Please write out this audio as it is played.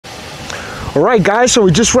All right, guys, so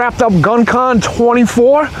we just wrapped up GunCon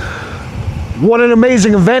 24. What an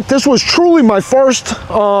amazing event. This was truly my first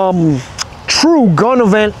true gun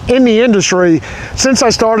event in the industry since I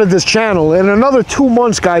started this channel. In another 2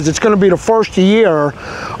 months, guys, it's going to be the first year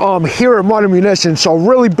here at Modern Munitions. So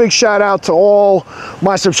really big shout out to all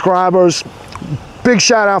my subscribers. Big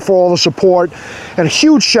shout out for all the support, and a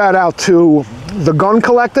huge shout out to the Gun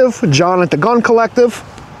Collective, John at the Gun Collective.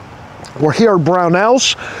 We're here at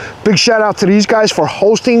Brownells. Big shout out to these guys for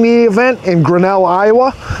hosting the event in Grinnell,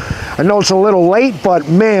 Iowa. I know it's a little late, but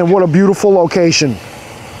man, what a beautiful location.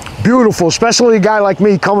 Beautiful, especially a guy like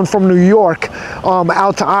me coming from New York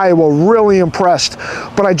out to Iowa. Really impressed.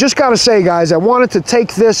 But I just gotta say, guys, I wanted to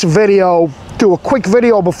take this video, do a quick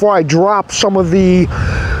video before I drop some of the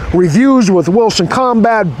reviews with Wilson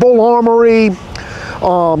Combay, Bul Armory,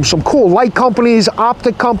 some cool light companies,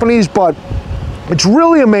 optic companies, but it's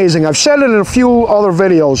really amazing. I've said it in a few other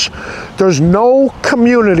videos. There's no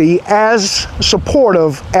community as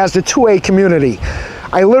supportive as the 2A community.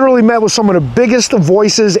 I literally met with some of the biggest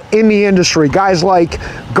voices in the industry. Guys like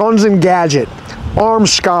Guns and Gadget,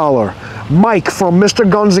 Arms Scholar, Mike from Mr.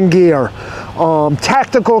 Guns and Gear,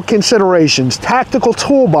 Tactical Considerations, Tactical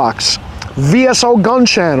Toolbox, VSO Gun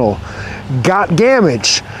Channel, Got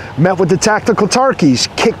Gamage, met with the Tactical Turkeys,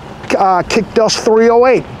 Kick Dust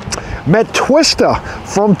 308, met Twista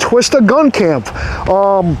from Twista Gun Camp.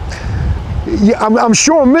 Yeah, I'm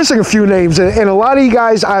sure I'm missing a few names, and a lot of you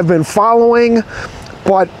guys I've been following,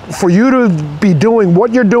 but for you to be doing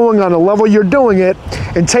what you're doing on the level you're doing it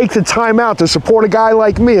and take the time out to support a guy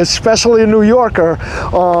like me, especially a New Yorker,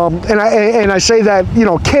 and I say that, you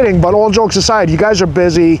know, kidding, but all jokes aside, you guys are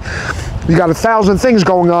busy, you got 1,000 things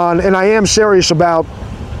going on, and I am serious about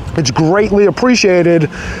it's greatly appreciated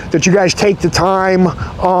that you guys take the time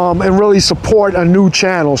and really support a new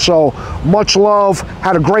channel. So much love,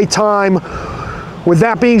 had a great time. With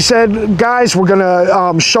that being said, guys, we're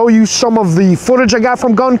gonna show you some of the footage I got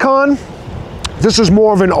from GunCon. This is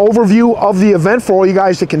more of an overview of the event for all you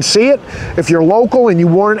guys that can see it. If you're local and you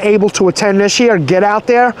weren't able to attend this year, get out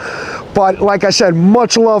there. But like I said,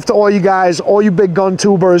 much love to all you guys, all you big gun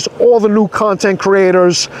tubers, all the new content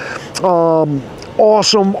creators.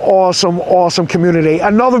 Awesome community.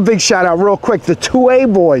 Another big shout out real quick, the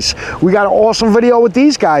 2A boys. We got an awesome video with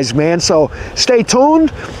these guys, man. So stay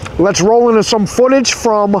tuned. Let's roll into some footage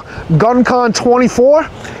from GunCon 24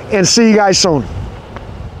 and see you guys soon.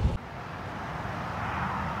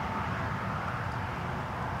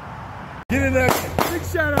 Get in there. Big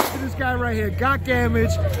shout out to this guy right here, Got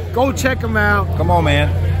Gamage. Go check him out. Come on, man.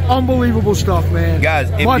 Unbelievable stuff, man.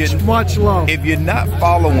 Guys, much love. If you're not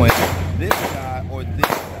following this guy or this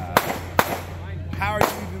guy, how are you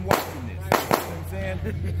even watching this? You know what I'm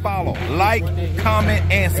saying? Follow, like,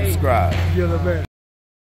 comment, and subscribe. You're the man.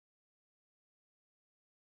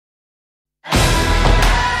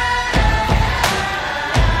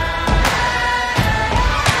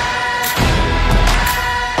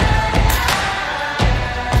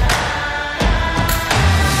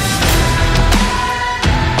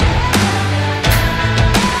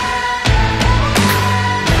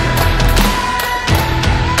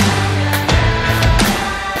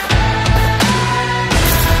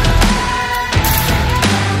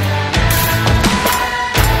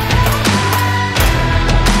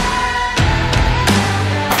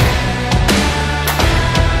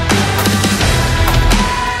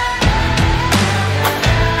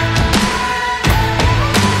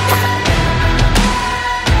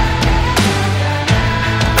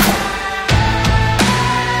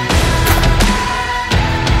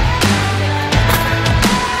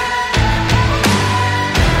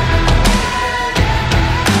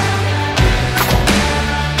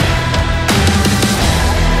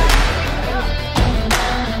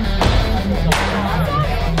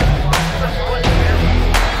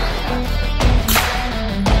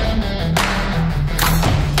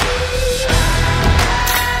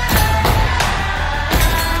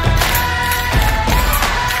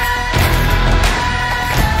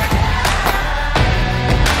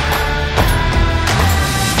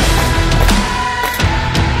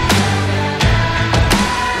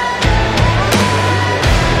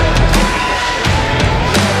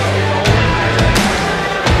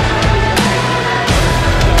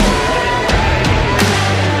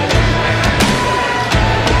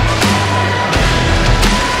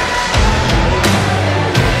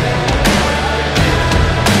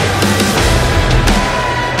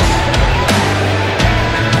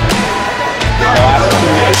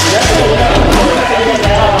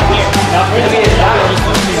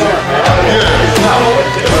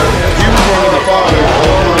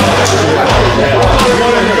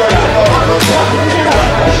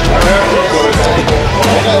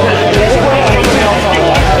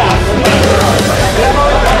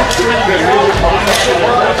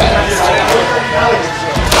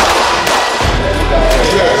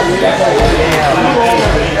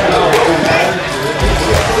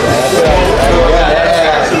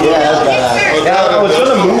 I was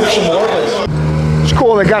gonna move some more. It's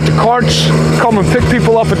cool. They got the carts, come and pick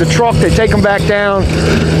people up at the truck. They take them back down.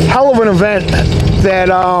 Hell of an event that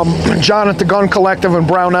John at the Gun Collective and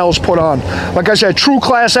Brownells put on. Like I said, true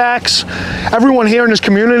class acts. Everyone here in this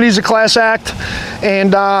community is a class act.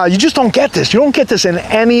 And you just don't get this. You don't get this in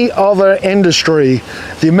any other industry,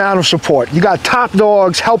 the amount of support. You got top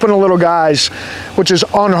dogs helping the little guys, which is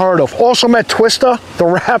unheard of. Also met Twista, the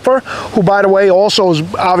rapper, who, by the way, also is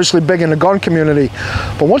obviously big in the gun community.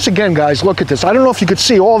 But once again, guys, look at this. I don't know if you could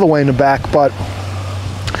see all the way in the back, but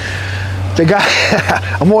they got,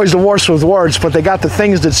 I'm always the worst with words, but they got the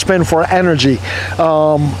things that spin for energy.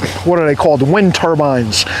 What are they called? Wind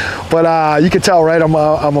turbines. But you can tell, right? I'm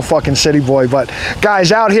a fucking city boy. But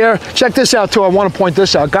guys out here, check this out too. I want to point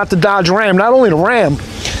this out. Got the Dodge Ram. Not only the Ram,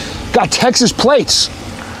 got Texas plates.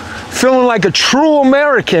 Feeling like a true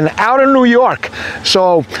American out in New York.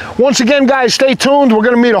 So once again, guys, stay tuned. We're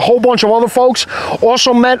going to meet a whole bunch of other folks.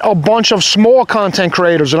 Also met a bunch of small content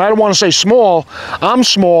creators. And I don't want to say small. I'm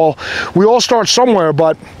small. We all start somewhere,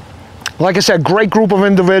 but like I said, great group of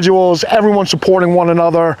individuals, everyone supporting one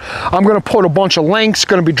another. I'm going to put a bunch of links,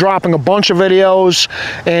 going to be dropping a bunch of videos,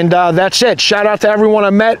 and that's it. Shout out to everyone I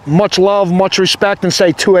met. Much love, much respect, and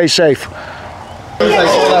say 2A safe.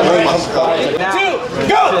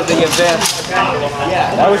 Go! The event.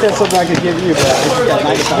 Yeah. I wish that's something I could give you, but I just got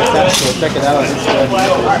 95 cents, so check it out.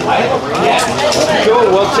 Cool,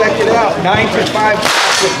 we'll check it out. 925.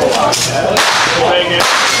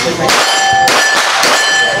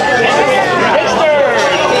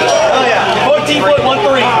 Oh yeah,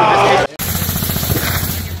 14.13.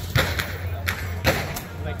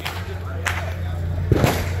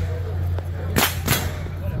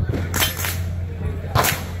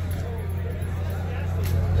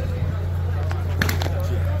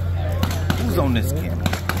 On this camera.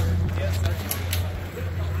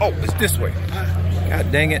 Oh, it's this way.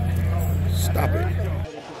 God dang it. Stop it.